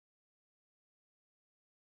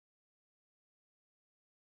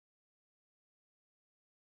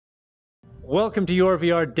Welcome to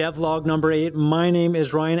YVR DevVlog number 8. My name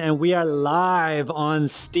is Ryan and we are live on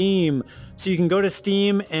Steam. So you can go to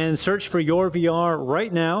Steam and search for YVR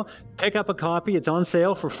right now. Pick up a copy. It's on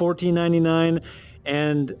sale for $14.99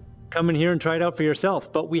 and come in here and try it out for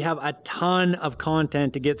yourself. But we have a ton of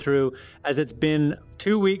content to get through as it's been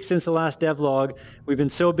 2 weeks since the last devlog. We've been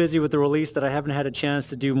so busy with the release that I haven't had a chance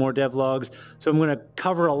to do more devlogs. So I'm going to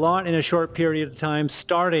cover a lot in a short period of time,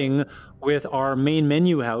 starting with our main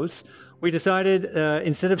menu house. We decided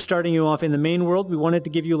instead of starting you off in the main world, we wanted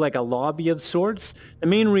to give you like a lobby of sorts. The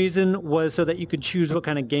main reason was so that you could choose what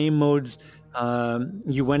kind of game modes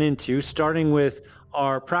you went into, starting with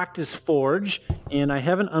our practice forge. And I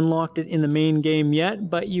haven't unlocked it in the main game yet,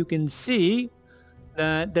 but you can see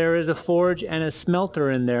that there is a forge and a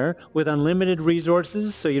smelter in there with unlimited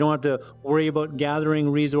resources, so you don't have to worry about gathering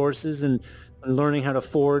resources and learning how to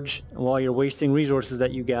forge while you're wasting resources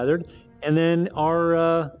that you gathered. And then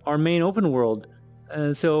our main open world.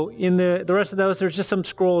 So in the rest of those, there's just some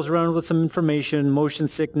scrolls around with some information, motion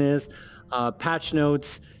sickness, patch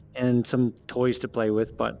notes, and some toys to play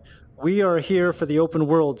with. But we are here for the open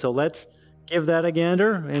world, so let's give that a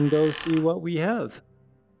gander and go see what we have.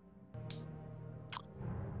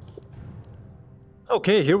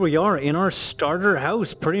 Okay, here we are in our starter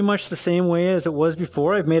house, pretty much the same way as it was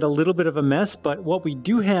before. I've made a little bit of a mess, but what we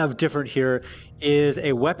do have different here is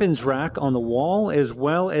a weapons rack on the wall, as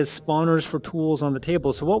well as spawners for tools on the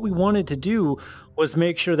table. So what we wanted to do was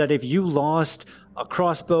make sure that if you lost a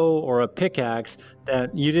crossbow or a pickaxe,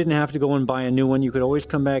 that you didn't have to go and buy a new one. You could always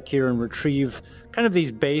come back here and retrieve kind of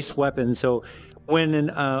these base weapons. So when an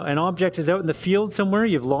object is out in the field somewhere,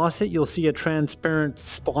 you've lost it, you'll see a transparent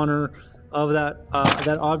spawner of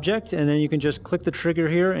that object, and then you can just click the trigger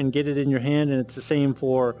here and get it in your hand. And it's the same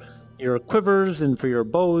for your quivers and for your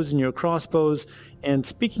bows and your crossbows. And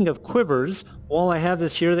speaking of quivers, while I have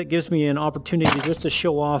this here, that gives me an opportunity just to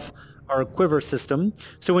show off our quiver system.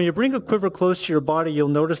 So when you bring a quiver close to your body, you'll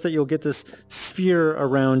notice that you'll get this sphere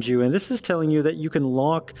around you, and this is telling you that you can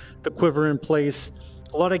lock the quiver in place.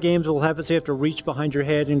 A lot of games will have it so you have to reach behind your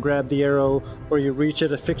head and grab the arrow, or you reach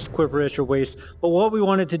at a fixed quiver at your waist. But what we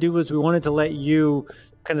wanted to do was we wanted to let you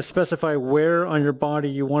kind of specify where on your body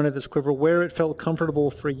you wanted this quiver, where it felt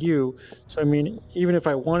comfortable for you. So I mean, even if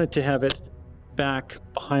I wanted to have it back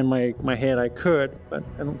behind my head, I could, but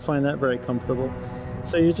I don't find that very comfortable.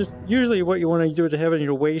 So you just, usually what you want to do is to have it in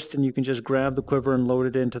your waist, and you can just grab the quiver and load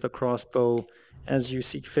it into the crossbow as you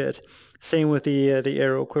see fit. Same with the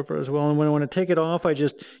arrow quiver as well. And when I want to take it off, I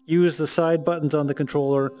just use the side buttons on the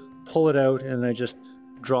controller, pull it out, and I just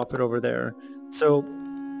drop it over there. So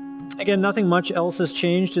again, nothing much else has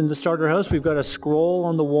changed in the starter house. We've got a scroll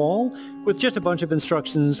on the wall with just a bunch of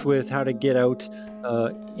instructions with how to get out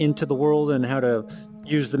into the world and how to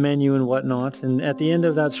use the menu and whatnot. And at the end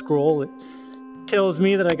of that scroll, it tells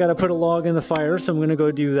me that I got to put a log in the fire, so I'm going to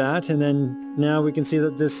go do that. And then now we can see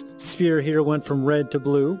that this sphere here went from red to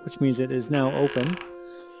blue, which means it is now open.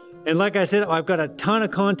 And like I said, I've got a ton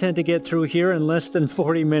of content to get through here in less than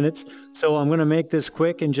 40 minutes, so I'm going to make this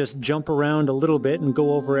quick and just jump around a little bit and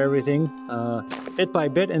go over everything bit by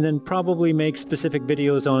bit, and then probably make specific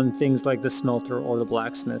videos on things like the smelter or the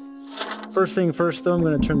blacksmith. First thing first, though, I'm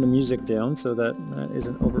going to turn the music down so that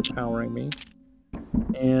isn't overpowering me.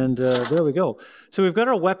 And there we go. So we've got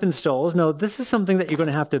our weapon stalls. Now this is something that you're going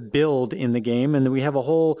to have to build in the game, and we have a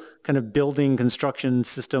whole kind of building construction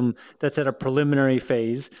system that's at a preliminary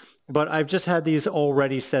phase. But I've just had these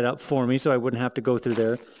already set up for me, so I wouldn't have to go through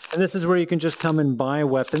there. And this is where you can just come and buy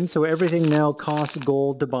weapons. So everything now costs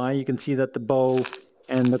gold to buy. You can see that the bow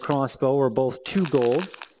and the crossbow are both 2 gold.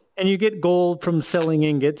 And you get gold from selling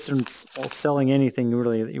ingots and selling anything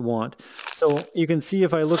really that you want. So you can see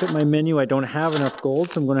if I look at my menu, I don't have enough gold,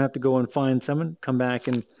 so I'm going to have to go and find some and come back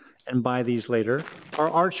and buy these later. Our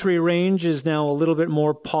archery range is now a little bit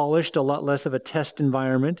more polished, a lot less of a test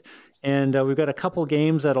environment. And we've got a couple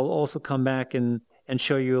games that I'll also come back and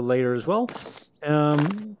show you later as well.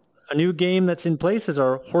 A new game that's in place is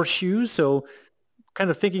our horseshoes. So kind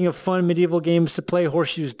of thinking of fun medieval games to play,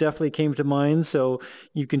 horseshoes definitely came to mind. So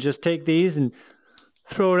you can just take these and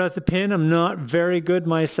throw it at the pin. I'm not very good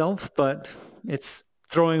myself, but it's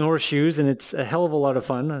throwing horseshoes, and it's a hell of a lot of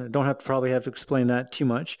fun. I don't probably have to explain that too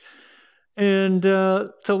much. And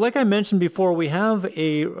so like I mentioned before, we have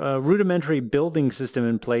a rudimentary building system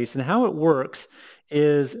in place, and how it works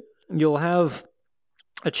is you'll have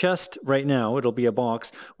a chest right now, it'll be a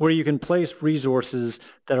box, where you can place resources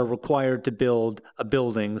that are required to build a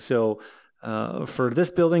building. So for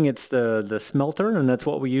this building, it's the smelter, and that's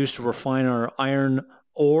what we use to refine our iron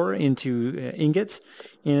ore into ingots.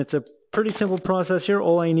 And it's a pretty simple process here.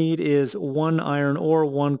 All I need is 1 iron ore,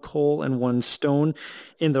 1 coal, and 1 stone.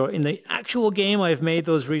 In the actual game, I've made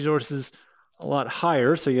those resources a lot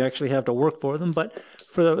higher, so you actually have to work for them. But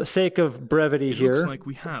for the sake of brevity here, looks like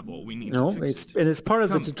we have all we need. It's part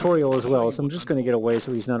of the tutorial as well. So I'm just going to get away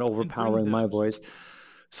so he's not overpowering my voice.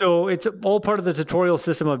 So it's all part of the tutorial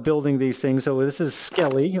system of building these things. So this is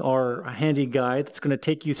Skelly, our handy guide, that's going to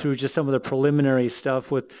take you through just some of the preliminary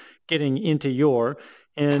stuff with getting into yore.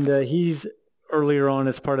 And he's, earlier on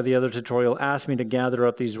as part of the other tutorial, asked me to gather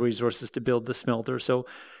up these resources to build the smelter. So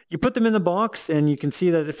you put them in the box and you can see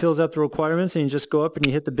that it fills up the requirements, and you just go up and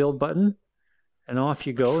you hit the build button. And off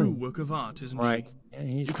you go. A true work of art, isn't right. she?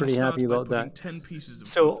 And he's pretty happy about that. 10 pieces of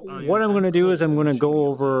so what I'm going to do is I'm going to go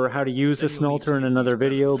over how to use the smelter in another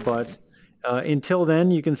video, but until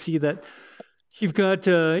then, you can see that you've got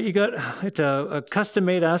it's a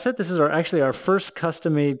custom-made asset. This is actually our first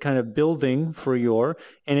custom-made kind of building for yore,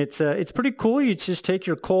 and it's pretty cool. You just take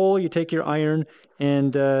your coal, you take your iron,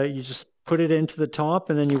 and you just put it into the top,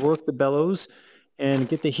 and then you work the bellows and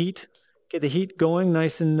get the heat going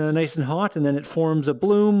nice and hot, and then it forms a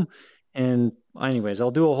bloom. And anyways, I'll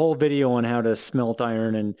do a whole video on how to smelt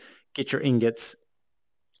iron and get your ingots.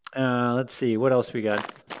 Let's see what else we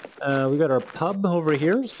got. We got our pub over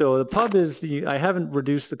here. So the pub is I haven't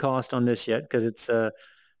reduced the cost on this yet because it's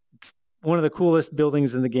one of the coolest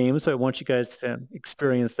buildings in the game. So I want you guys to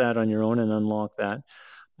experience that on your own and unlock that.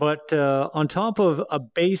 But on top of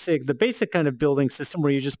the basic kind of building system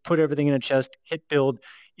where you just put everything in a chest, hit build,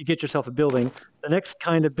 you get yourself a building. The next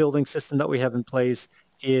kind of building system that we have in place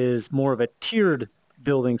is more of a tiered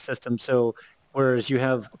building system. So whereas you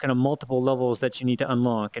have kind of multiple levels that you need to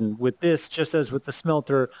unlock. And with this, just as with the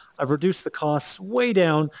smelter, I've reduced the costs way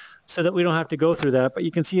down so that we don't have to go through that. But you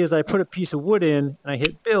can see as I put a piece of wood in and I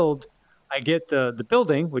hit build, I get the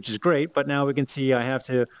building, which is great. But now we can see I have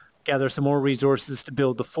to gather some more resources to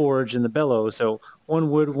build the forge and the bellows. So 1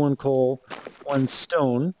 wood, 1 coal, 1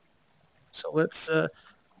 stone. So let's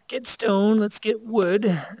get stone, let's get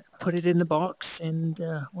wood, put it in the box, and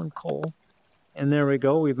 1 coal. And there we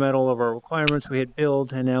go. We've met all of our requirements. We hit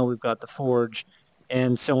build, and now we've got the forge,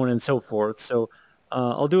 and so on and so forth. So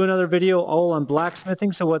I'll do another video all on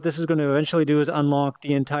blacksmithing. So what this is going to eventually do is unlock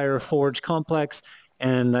the entire forge complex,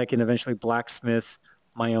 and I can eventually blacksmith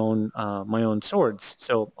my own swords.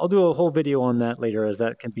 So I'll do a whole video on that later, as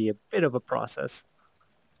that can be a bit of a process.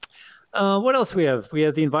 What else we have? We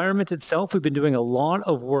have the environment itself. We've been doing a lot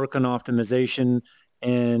of work on optimization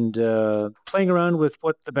and playing around with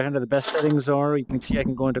what the best settings are. You can see I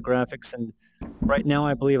can go into graphics, and right now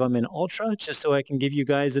I believe I'm in ultra, just so I can give you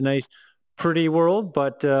guys a nice pretty world.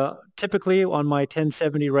 But typically on my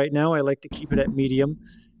 1070 right now, I like to keep it at medium.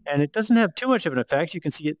 And it doesn't have too much of an effect. You can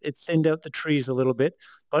see it thinned out the trees a little bit.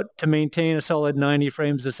 But to maintain a solid 90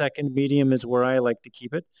 frames a second, medium is where I like to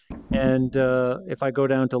keep it. And if I go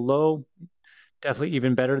down to low, definitely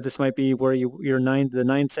even better. This might be where the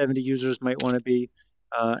 970 users might want to be.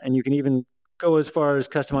 And you can even go as far as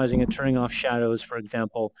customizing and turning off shadows, for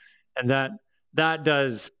example. And that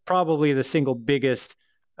does probably the single biggest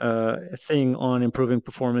thing on improving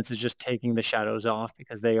performance is just taking the shadows off,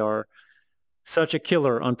 because they are such a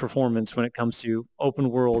killer on performance when it comes to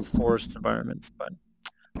open world forest environments. But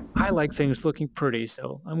I like things looking pretty,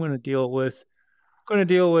 so I'm going to deal with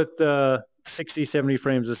 60, 70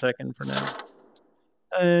 frames a second for now.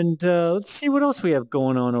 And let's see what else we have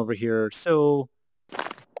going on over here. So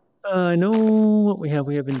I know what we have.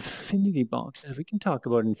 We have infinity boxes. We can talk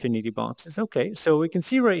about infinity boxes. Okay, so we can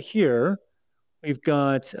see right here we've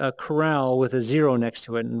got a corral with a 0 next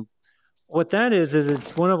to it, and what that is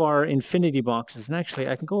it's one of our infinity boxes. And actually,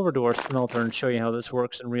 I can go over to our smelter and show you how this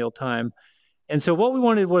works in real time. And so what we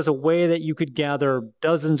wanted was a way that you could gather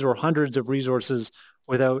dozens or hundreds of resources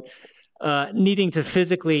without needing to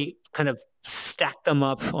physically kind of stack them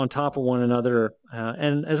up on top of one another.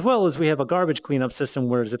 And as well as we have a garbage cleanup system,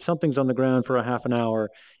 whereas if something's on the ground for a half an hour,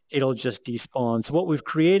 it'll just despawn. So what we've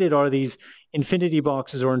created are these infinity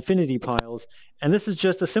boxes or infinity piles. And this is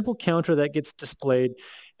just a simple counter that gets displayed.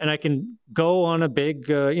 And I can go on a big,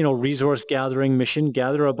 resource gathering mission,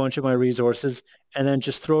 gather a bunch of my resources, and then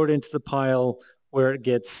just throw it into the pile where it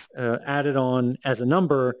gets added on as a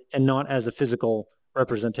number and not as a physical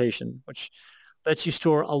representation, which lets you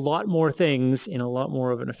store a lot more things in a lot more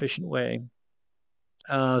of an efficient way.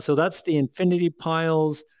 So that's the infinity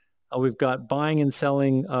piles. We've got buying and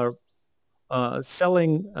selling,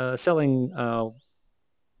 selling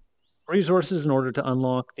resources in order to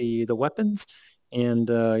unlock the weapons. And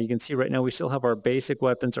you can see right now we still have our basic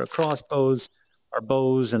weapons, our crossbows, our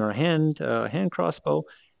bows, and our hand crossbow.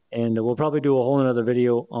 And we'll probably do a whole another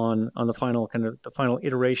video on the final the final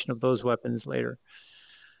iteration of those weapons later.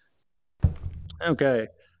 Okay,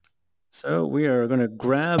 so we are going to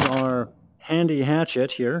grab our handy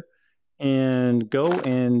hatchet here and go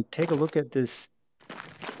and take a look at this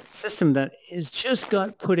system that is just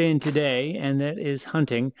got put in today, and that is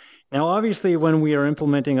hunting. Now, obviously, when we are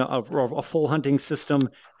implementing a full hunting system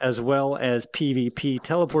as well as PvP,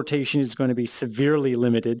 teleportation is going to be severely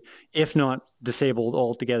limited, if not disabled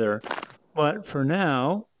altogether. But for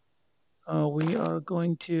now, we are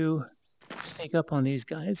going to sneak up on these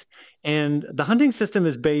guys. And the hunting system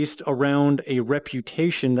is based around a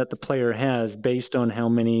reputation that the player has based on how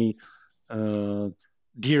many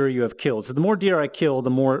deer you have killed. So the more deer I kill, the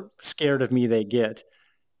more scared of me they get,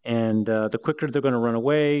 and the quicker they're going to run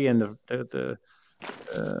away. And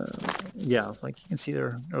yeah, like you can see,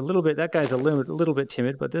 they're a little bit. That guy's a little bit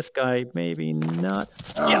timid, but this guy maybe not.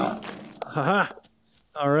 Yeah, haha.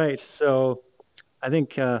 All right, so I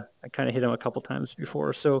think I kind of hit him a couple times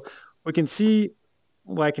before, so we can see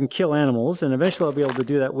I can kill animals, and eventually I'll be able to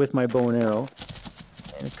do that with my bow and arrow.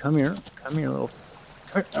 And come here, little.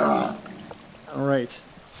 Come here. All right,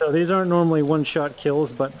 so these aren't normally one-shot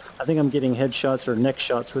kills, but I think I'm getting headshots or neck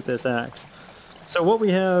shots with this axe. So what we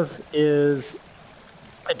have is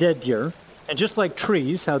a dead deer, and just like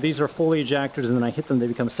trees, how these are foliage actors, and then I hit them, they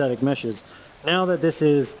become static meshes. Now that this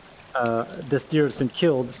is this deer has been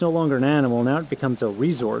killed, it's no longer an animal. Now it becomes a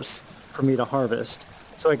resource for me to harvest.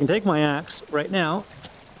 So I can take my axe right now,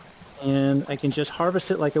 and I can just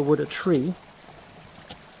harvest it like I would a tree.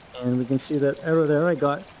 And we can see that over there I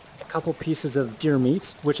got couple pieces of deer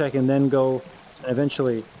meat, which I can then go and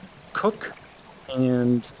eventually cook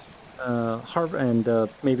and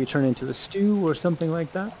maybe turn into a stew or something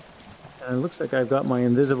like that. And it looks like I've got my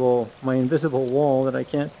invisible wall that I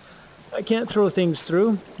can't throw things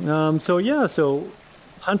through. So yeah, so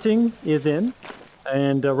hunting is in,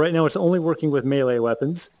 and right now it's only working with melee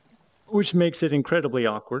weapons, which makes it incredibly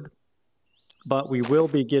awkward. But we will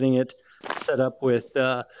be getting it set up with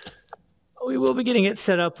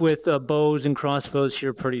bows and crossbows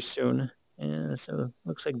here pretty soon. And so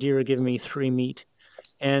looks like deer are giving me 3 meat.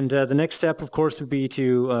 And the next step, of course, would be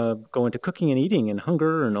to go into cooking and eating and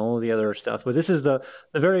hunger and all the other stuff. But this is the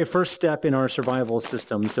very first step in our survival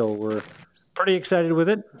system, so we're pretty excited with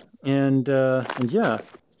it. And yeah,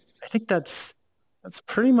 I think that's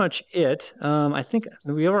pretty much it. I think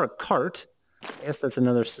we have our cart. I guess that's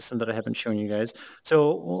another system that I haven't shown you guys.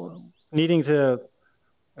 So needing to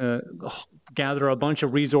gather a bunch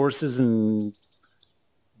of resources and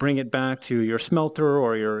bring it back to your smelter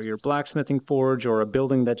or your blacksmithing forge or a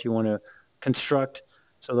building that you want to construct.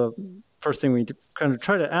 So the first thing we kind of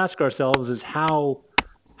try to ask ourselves is how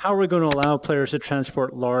are we going to allow players to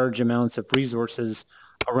transport large amounts of resources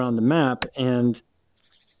around the map? And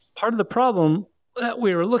part of the problem that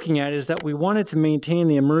we were looking at is that we wanted to maintain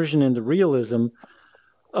the immersion and the realism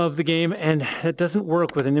of the game, and it doesn't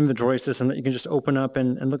work with an inventory system that you can just open up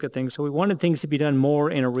and look at things. So we wanted things to be done more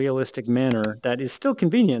in a realistic manner that is still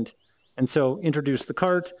convenient. And so introduce the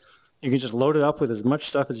cart. You can just load it up with as much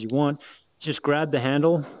stuff as you want. Just grab the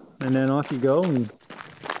handle, and then off you go and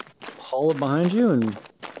haul it behind you. And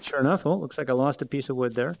sure enough, oh, looks like I lost a piece of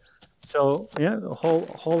wood there. So yeah, haul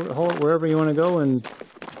it wherever you want to go, and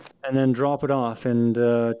then drop it off. And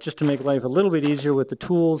just to make life a little bit easier with the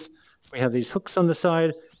tools, we have these hooks on the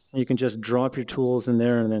side, and you can just drop your tools in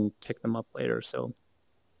there and then pick them up later. So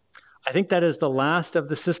I think that is the last of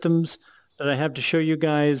the systems that I have to show you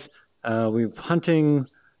guys. We've hunting,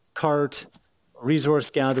 cart,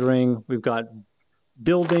 resource gathering. We've got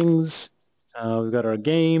buildings. We've got our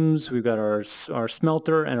games. We've got our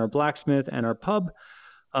smelter and our blacksmith and our pub.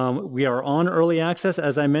 We are on early access,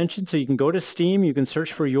 as I mentioned, so you can go to Steam. You can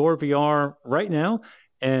search for YVR right now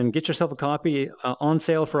and get yourself a copy on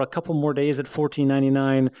sale for a couple more days at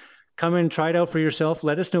 $14.99. Come in, try it out for yourself.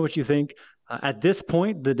 Let us know what you think. At this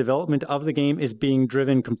point, the development of the game is being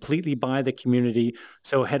driven completely by the community.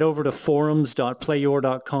 So head over to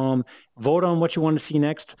forums.playyour.com. Vote on what you want to see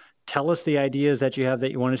next. Tell us the ideas that you have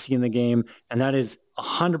that you want to see in the game. And that is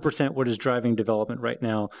 100% what is driving development right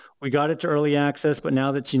now. We got it to early access, but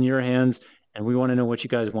now that's in your hands, and we want to know what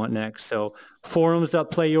you guys want next. So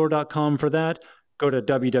forums.playyour.com for that. Go to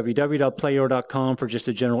www.playyour.com for just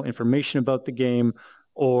a general information about the game,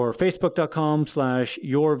 or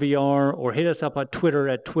facebook.com/yourvr, or hit us up on Twitter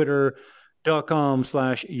at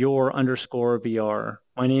twitter.com/your_VR.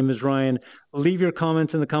 My name is Ryan. Leave your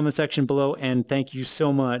comments in the comment section below, and thank you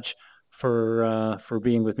so much for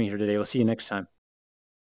being with me here today. We'll see you next time.